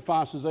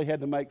sacrifices they had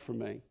to make for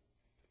me.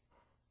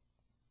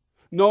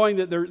 Knowing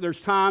that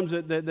there's times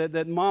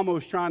that Mama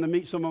was trying to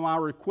meet some of my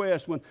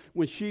requests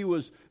when she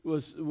was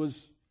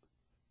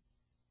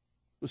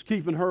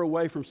keeping her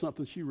away from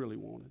something she really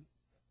wanted.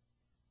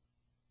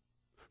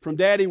 From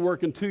Daddy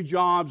working 2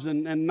 jobs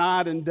and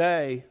night and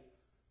day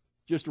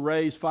just to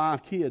raise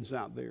 5 kids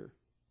out there.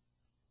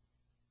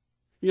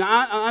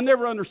 I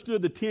never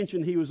understood the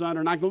tension he was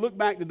under, and I can look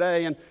back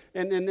today,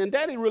 and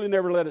Daddy really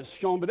never let it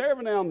show, but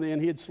every now and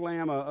then he'd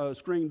slam a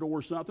screen door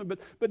or something,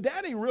 but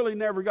Daddy really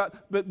never got,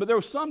 but there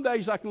were some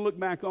days I can look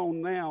back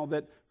on now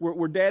that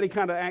where Daddy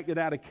kind of acted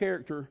out of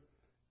character.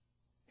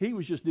 He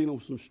was just dealing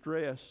with some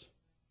stress.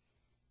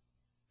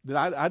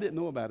 that I didn't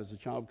know about as a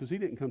child because he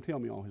didn't come tell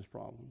me all his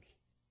problems.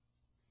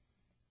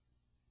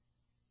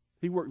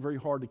 He worked very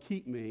hard to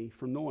keep me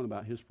from knowing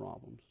about his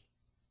problems.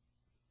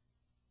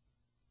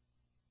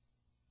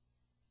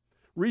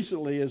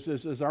 Recently,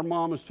 as our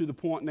mom is to the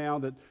point now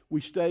that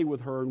we stay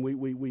with her and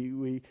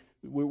we're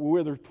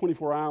with her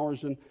 24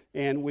 hours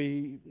and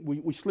we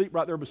sleep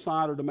right there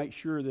beside her to make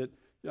sure that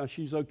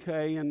she's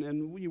okay.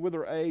 And with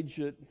her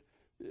age,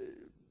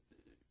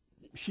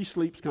 she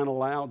sleeps kind of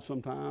loud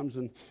sometimes,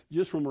 and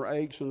just from her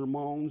aches and her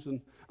moans.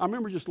 And I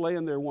remember just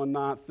laying there one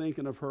night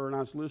thinking of her, and I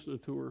was listening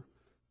to her.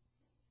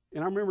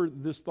 And I remember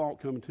this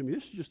thought coming to me.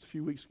 This is just a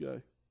few weeks ago.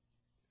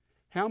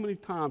 How many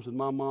times did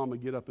my mama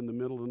get up in the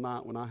middle of the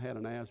night when I had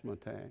an asthma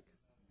attack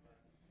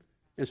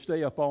and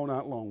stay up all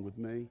night long with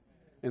me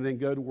and then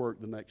go to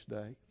work the next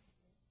day?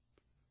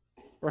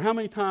 Or how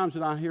many times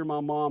did I hear my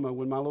mama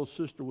when my little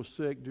sister was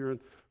sick during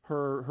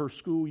her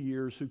school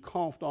years who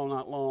coughed all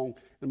night long,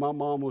 and my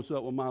mom was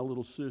up with my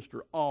little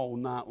sister all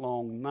night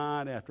long,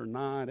 night after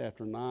night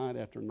after night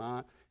after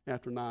night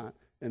after night,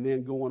 and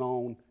then going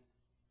on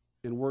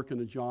and working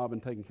a job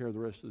and taking care of the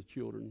rest of the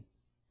children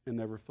and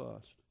never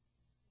fussed.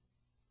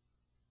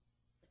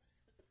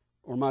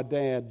 Or my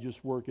dad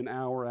just working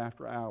hour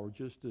after hour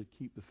just to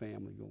keep the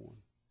family going.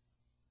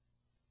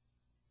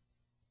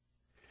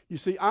 You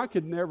see, I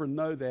could never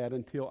know that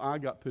until I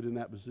got put in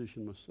that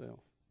position myself.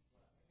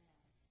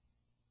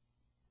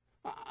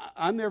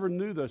 I never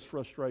knew those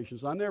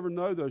frustrations. I never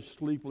knew those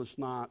sleepless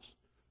nights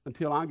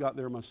until I got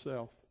there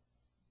myself.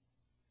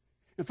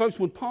 And folks,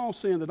 when Paul's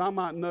saying that I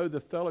might know the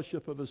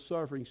fellowship of his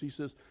sufferings, he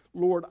says,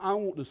 Lord, I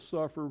want to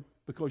suffer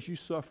because you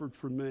suffered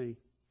for me.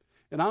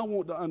 And I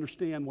want to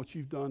understand what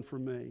you've done for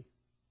me.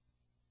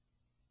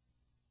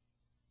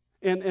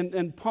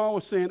 And Paul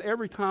is saying,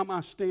 every time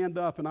I stand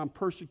up and I'm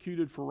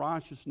persecuted for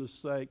righteousness'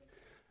 sake,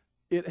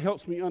 it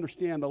helps me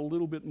understand a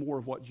little bit more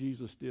of what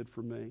Jesus did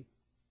for me.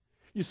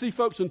 You see,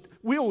 folks,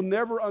 we'll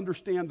never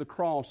understand the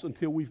cross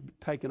until we've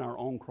taken our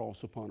own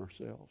cross upon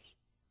ourselves.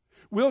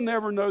 We'll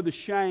never know the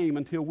shame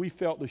until we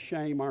felt the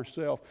shame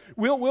ourselves.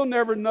 We'll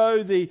never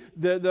know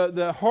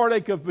the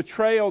heartache of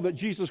betrayal that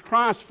Jesus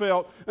Christ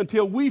felt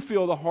until we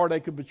feel the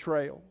heartache of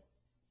betrayal.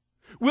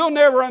 We'll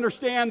never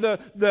understand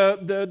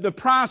the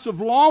price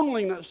of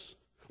loneliness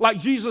like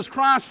Jesus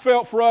Christ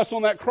felt for us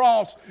on that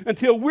cross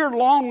until we're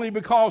lonely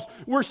because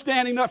we're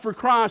standing up for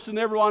Christ and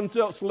everyone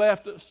else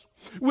left us.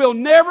 We'll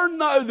never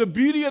know the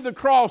beauty of the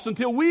cross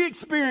until we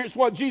experience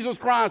what Jesus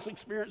Christ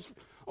experienced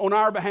on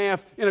our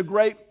behalf in a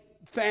great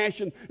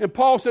fashion. And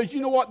Paul says, you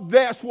know what?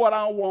 That's what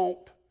I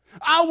want.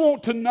 I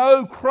want to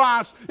know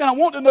Christ, and I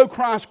want to know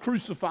Christ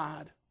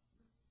crucified.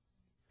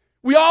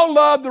 We all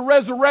love the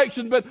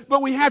resurrection,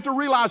 but we have to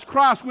realize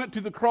Christ went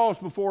to the cross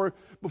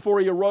before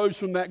he arose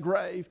from that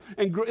grave.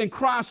 And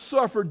Christ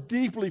suffered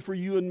deeply for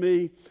you and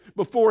me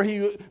before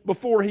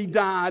he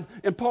died.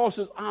 And Paul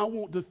says, I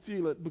want to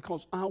feel it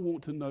because I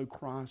want to know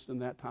Christ in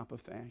that type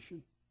of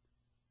fashion.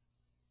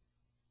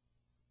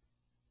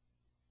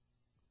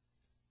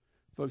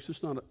 Folks,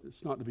 it's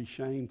not to be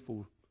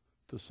shameful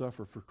to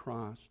suffer for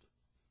Christ.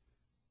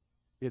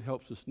 It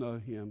helps us know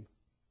Him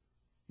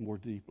more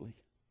deeply.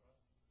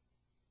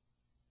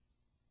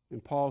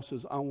 And Paul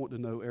says, I want to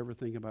know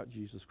everything about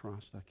Jesus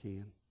Christ I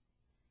can.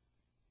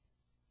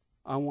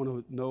 I want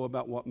to know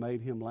about what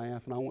made Him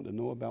laugh, and I want to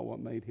know about what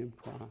made Him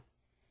cry.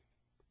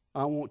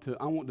 I want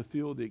to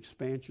feel the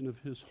expansion of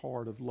His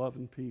heart of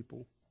loving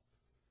people.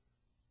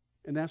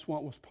 And that's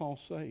what was Paul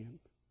saying.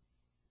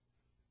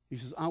 He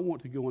says, I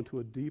want to go into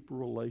a deeper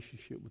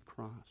relationship with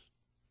Christ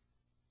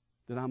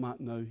that I might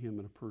know Him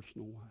in a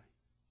personal way.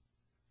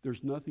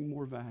 There's nothing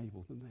more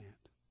valuable than that.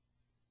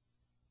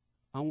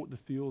 I want to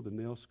feel the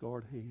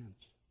nail-scarred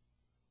hands.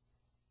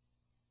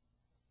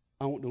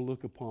 I want to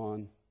look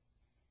upon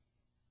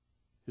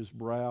His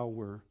brow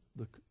where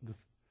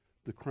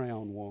the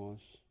crown was,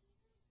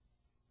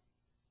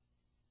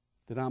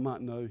 that I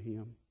might know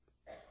Him.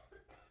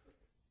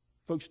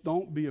 Folks,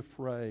 don't be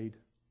afraid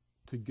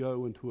to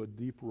go into a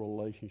deeper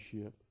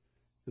relationship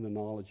in the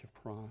knowledge of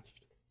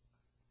Christ,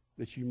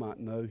 that you might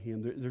know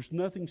Him. There's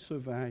nothing so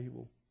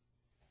valuable.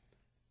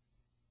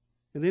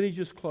 And then he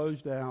just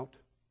closed out,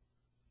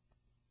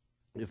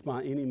 if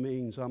by any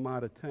means I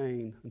might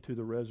attain unto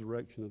the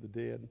resurrection of the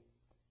dead.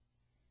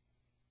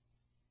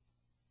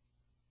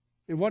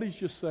 And what he's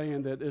just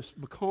saying, that it's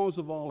because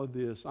of all of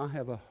this, I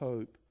have a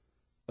hope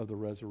of the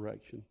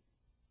resurrection.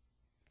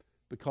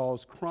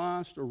 Because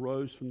Christ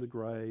arose from the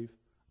grave,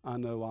 I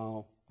know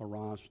I'll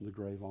arise from the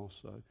grave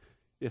also.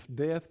 If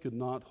death could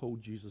not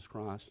hold Jesus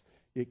Christ,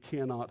 it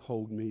cannot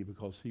hold me,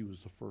 because He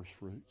was the first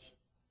fruits.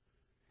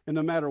 And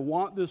no matter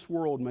what this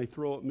world may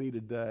throw at me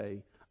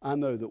today, I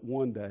know that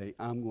one day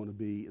I'm going to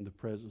be in the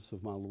presence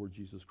of my Lord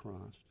Jesus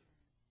Christ.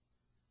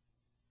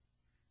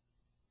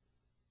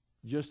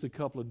 Just a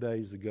couple of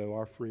days ago,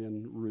 our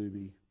friend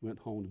Ruby went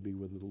home to be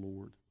with the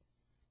Lord.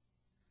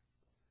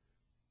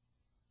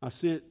 I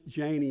sent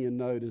Janie a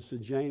note and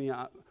said, Janie,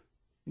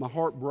 my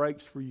heart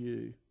breaks for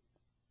you,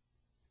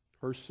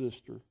 her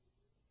sister,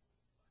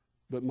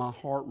 but my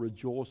heart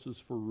rejoices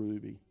for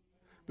Ruby.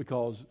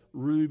 because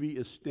Ruby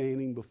is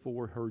standing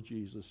before her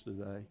Jesus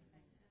today.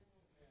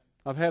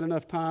 I've had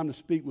enough time to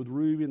speak with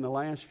Ruby in the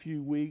last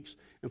few weeks,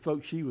 and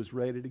folks, she was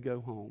ready to go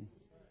home.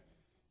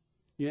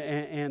 Yeah,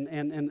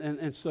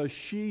 and so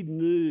she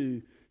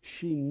knew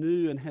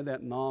and had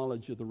that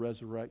knowledge of the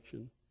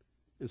resurrection,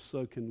 and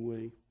so can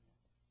we.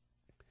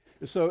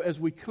 And so as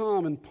we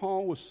come, and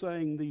Paul was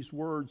saying these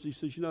words, he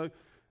says,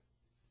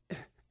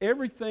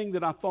 everything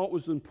that I thought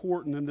was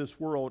important in this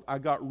world, I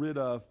got rid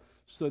of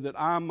so that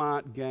I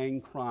might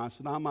gain Christ,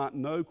 and I might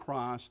know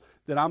Christ,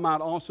 that I might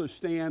also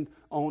stand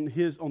on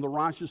the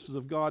righteousness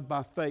of God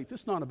by faith.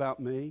 It's not about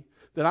me,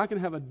 that I can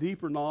have a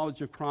deeper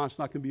knowledge of Christ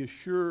and I can be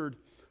assured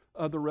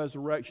of the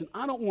resurrection.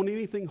 I don't want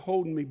anything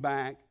holding me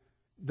back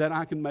that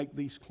I can make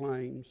these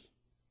claims.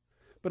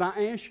 But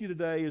I ask you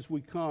today as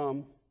we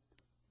come,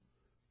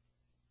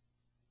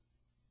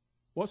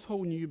 what's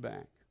holding you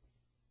back?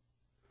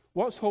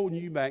 What's holding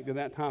you back to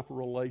that type of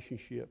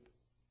relationship?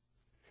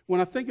 When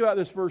I think about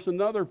this verse,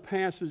 another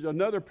passage,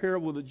 another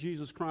parable that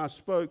Jesus Christ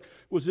spoke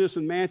was this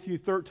in Matthew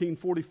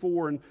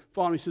 13:44 and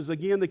following. He says,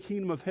 again, the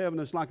kingdom of heaven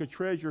is like a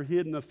treasure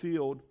hid in a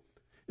field.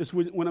 It's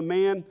when a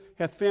man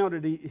hath found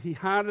it, he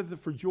hideth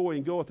it for joy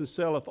and goeth and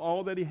selleth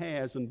all that he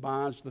has and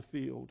buys the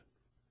field.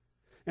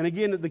 And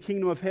again, the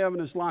kingdom of heaven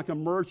is like a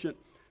merchant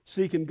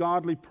seeking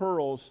godly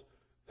pearls,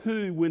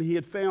 who, when he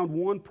had found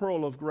one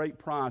pearl of great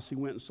price, he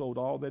went and sold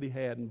all that he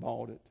had and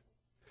bought it.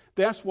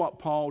 That's what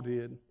Paul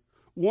did.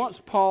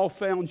 Once Paul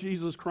found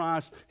Jesus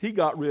Christ, he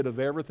got rid of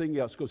everything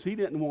else because he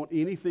didn't want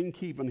anything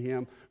keeping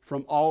him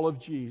from all of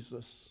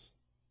Jesus.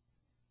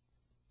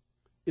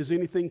 Is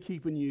anything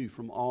keeping you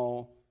from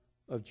all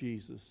of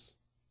Jesus?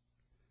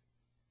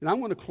 And I'm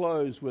going to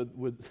close with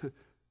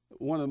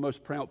one of the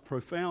most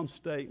profound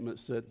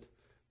statements that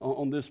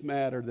on this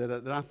matter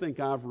that I think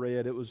I've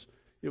read. It was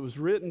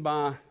written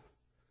by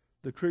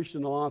the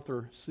Christian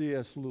author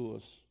C.S.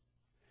 Lewis.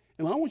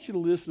 And I want you to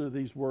listen to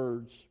these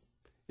words,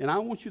 and I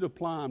want you to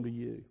apply them to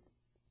you.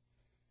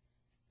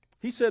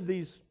 He said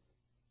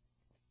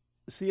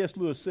C.S.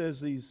 Lewis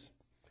says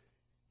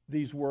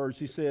these words.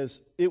 He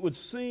says, it would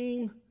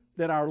seem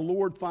that our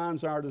Lord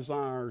finds our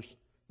desires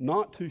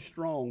not too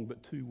strong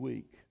but too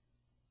weak.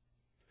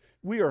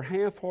 We are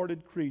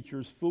half-hearted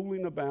creatures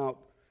fooling about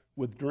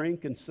with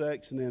drink and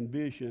sex and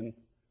ambition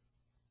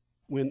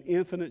when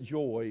infinite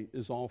joy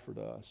is offered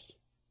us.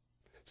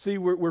 See,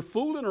 we're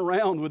fooling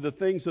around with the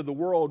things of the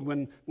world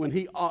when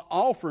He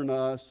offering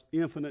us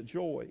infinite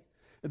joy.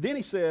 And then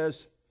he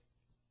says,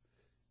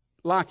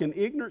 like an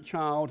ignorant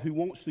child who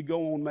wants to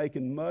go on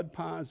making mud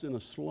pies in a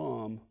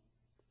slum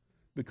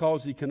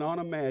because he cannot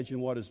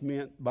imagine what is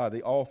meant by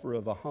the offer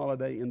of a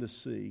holiday in the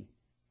sea,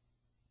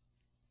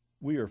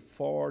 we are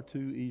far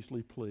too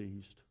easily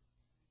pleased.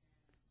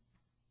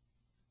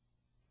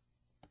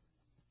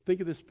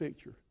 Think of this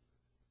picture.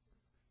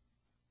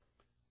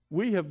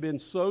 We have been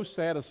so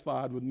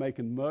satisfied with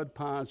making mud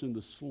pies in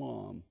the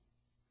slum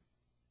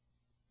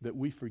that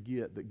we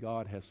forget that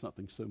God has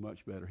something so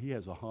much better. He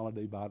has a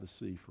holiday by the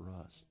sea for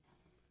us.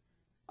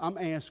 I'm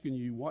asking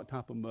you, what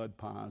type of mud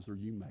pies are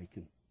you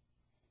making?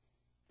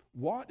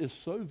 What is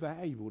so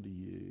valuable to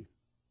you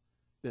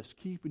that's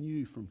keeping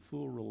you from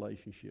full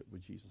relationship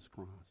with Jesus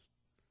Christ?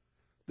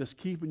 That's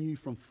keeping you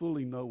from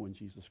fully knowing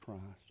Jesus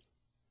Christ?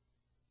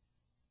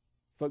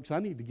 Folks, I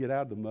need to get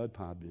out of the mud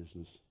pie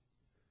business.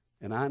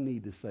 And I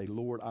need to say,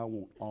 Lord, I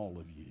want all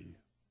of you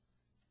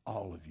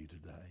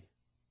today.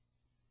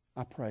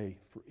 I pray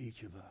for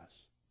each of us.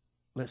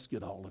 Let's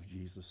get all of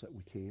Jesus that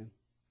we can.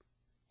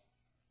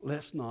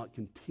 Let's not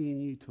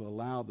continue to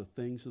allow the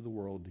things of the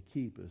world to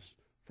keep us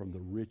from the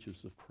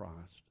riches of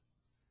Christ.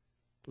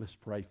 Let's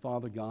pray.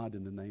 Father God,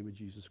 in the name of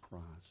Jesus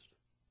Christ,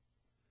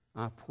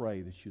 I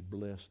pray that you'd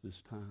bless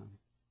this time.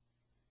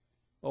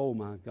 Oh,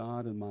 my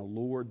God and my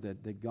Lord,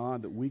 that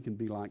God, that we can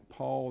be like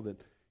Paul,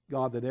 that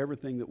God, that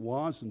everything that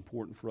was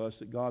important for us,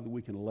 that God, that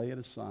we can lay it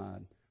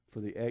aside for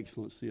the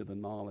excellency of the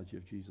knowledge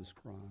of Jesus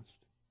Christ.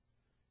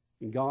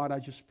 And God, I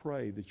just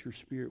pray that your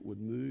Spirit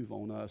would move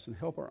on us and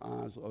help our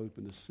eyes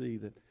open to see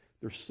that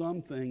there's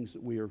some things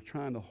that we are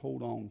trying to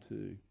hold on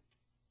to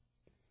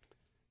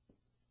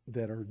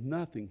that are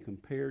nothing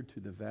compared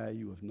to the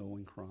value of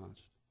knowing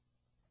Christ.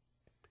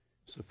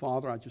 So,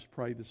 Father, I just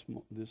pray this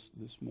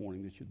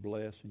morning that you'd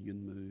bless and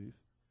you'd move.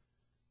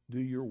 Do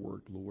your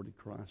work, Lord, in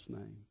Christ's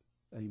name.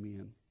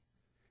 Amen.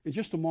 In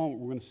just a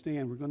moment, we're going to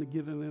stand. We're going to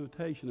give an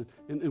invitation.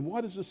 And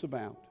what is this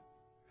about?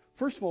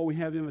 First of all, we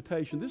have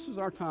invitation. This is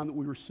our time that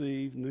we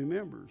receive new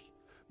members.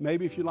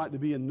 Maybe if you'd like to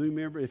be a new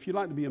member, if you'd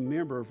like to be a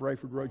member of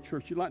Rayford Road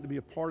Church, you'd like to be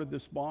a part of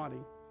this body,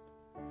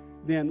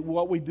 then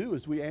what we do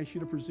is we ask you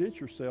to present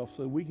yourself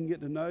so we can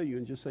get to know you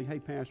and just say, hey,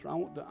 Pastor, I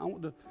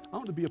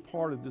want to be a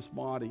part of this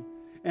body.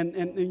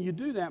 And you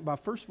do that by,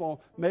 first of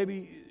all,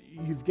 maybe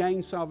you've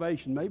gained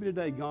salvation. Maybe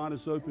today God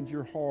has opened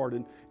your heart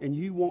and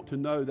you want to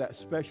know that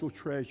special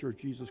treasure of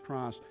Jesus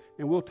Christ.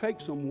 And we'll take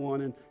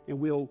someone and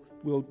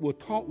we'll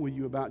talk with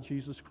you about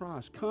Jesus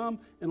Christ. Come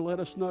and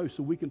let us know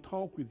so we can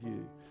talk with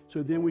you.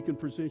 So then we can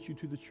present you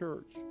to the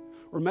church.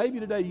 Or maybe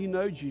today you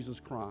know Jesus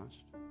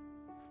Christ.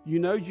 you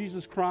know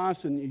Jesus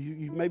Christ,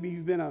 and maybe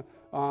you've been a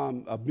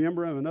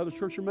member of another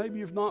church, or maybe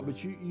you've not,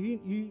 but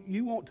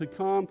you want to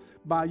come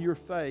by your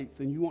faith,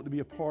 and you want to be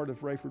a part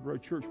of Rayford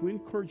Road Church. We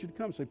encourage you to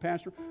come and say,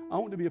 Pastor, I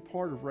want to be a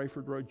part of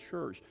Rayford Road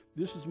Church.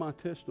 This is my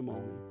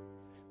testimony.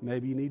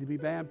 Maybe you need to be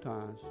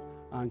baptized.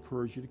 I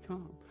encourage you to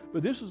come.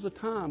 But this is a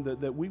time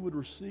that we would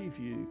receive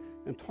you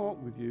and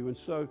talk with you. And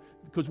so,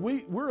 because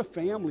we're a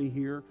family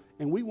here,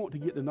 and we want to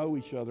get to know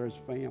each other as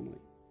family.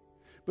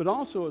 But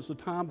also it's a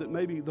time that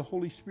maybe the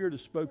Holy Spirit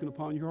has spoken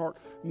upon your heart.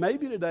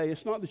 Maybe today,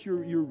 it's not that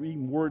you're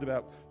even worried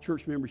about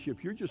church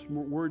membership. You're just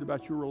worried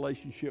about your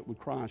relationship with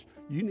Christ.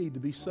 You need to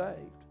be saved.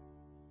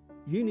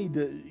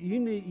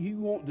 You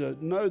want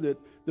to know that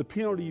the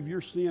penalty of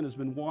your sin has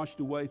been washed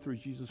away through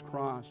Jesus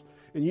Christ.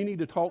 And you need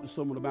to talk to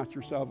someone about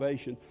your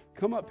salvation.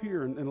 Come up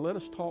here and let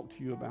us talk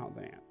to you about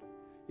that.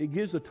 It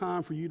gives a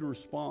time for you to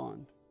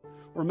respond.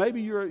 Or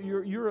maybe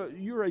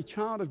you're a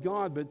child of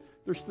God, but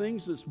there's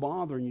things that's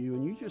bothering you,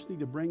 and you just need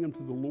to bring them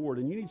to the Lord,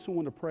 and you need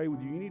someone to pray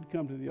with you. You need to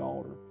come to the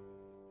altar.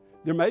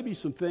 There may be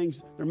some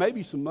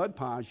mud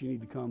pies you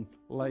need to come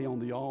lay on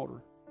the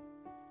altar.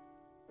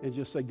 And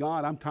just say,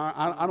 God, I'm tired.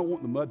 I don't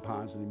want the mud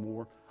pies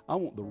anymore. I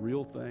want the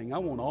real thing. I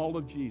want all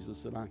of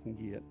Jesus that I can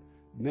get.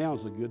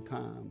 Now's a good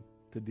time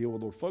to deal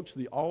with the Lord. Folks,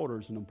 the altar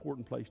is an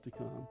important place to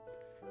come.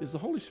 Is the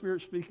Holy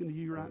Spirit speaking to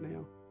you right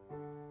now?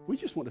 We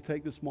just want to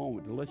take this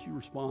moment to let you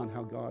respond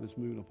how God is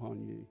moving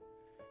upon you.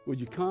 Would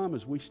you come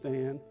as we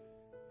stand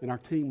and our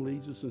team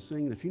leads us in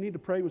singing? If you need to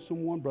pray with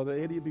someone, Brother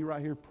Eddie will be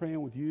right here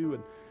praying with you,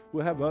 and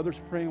we'll have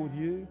others praying with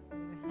you.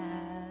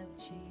 Have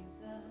Jesus.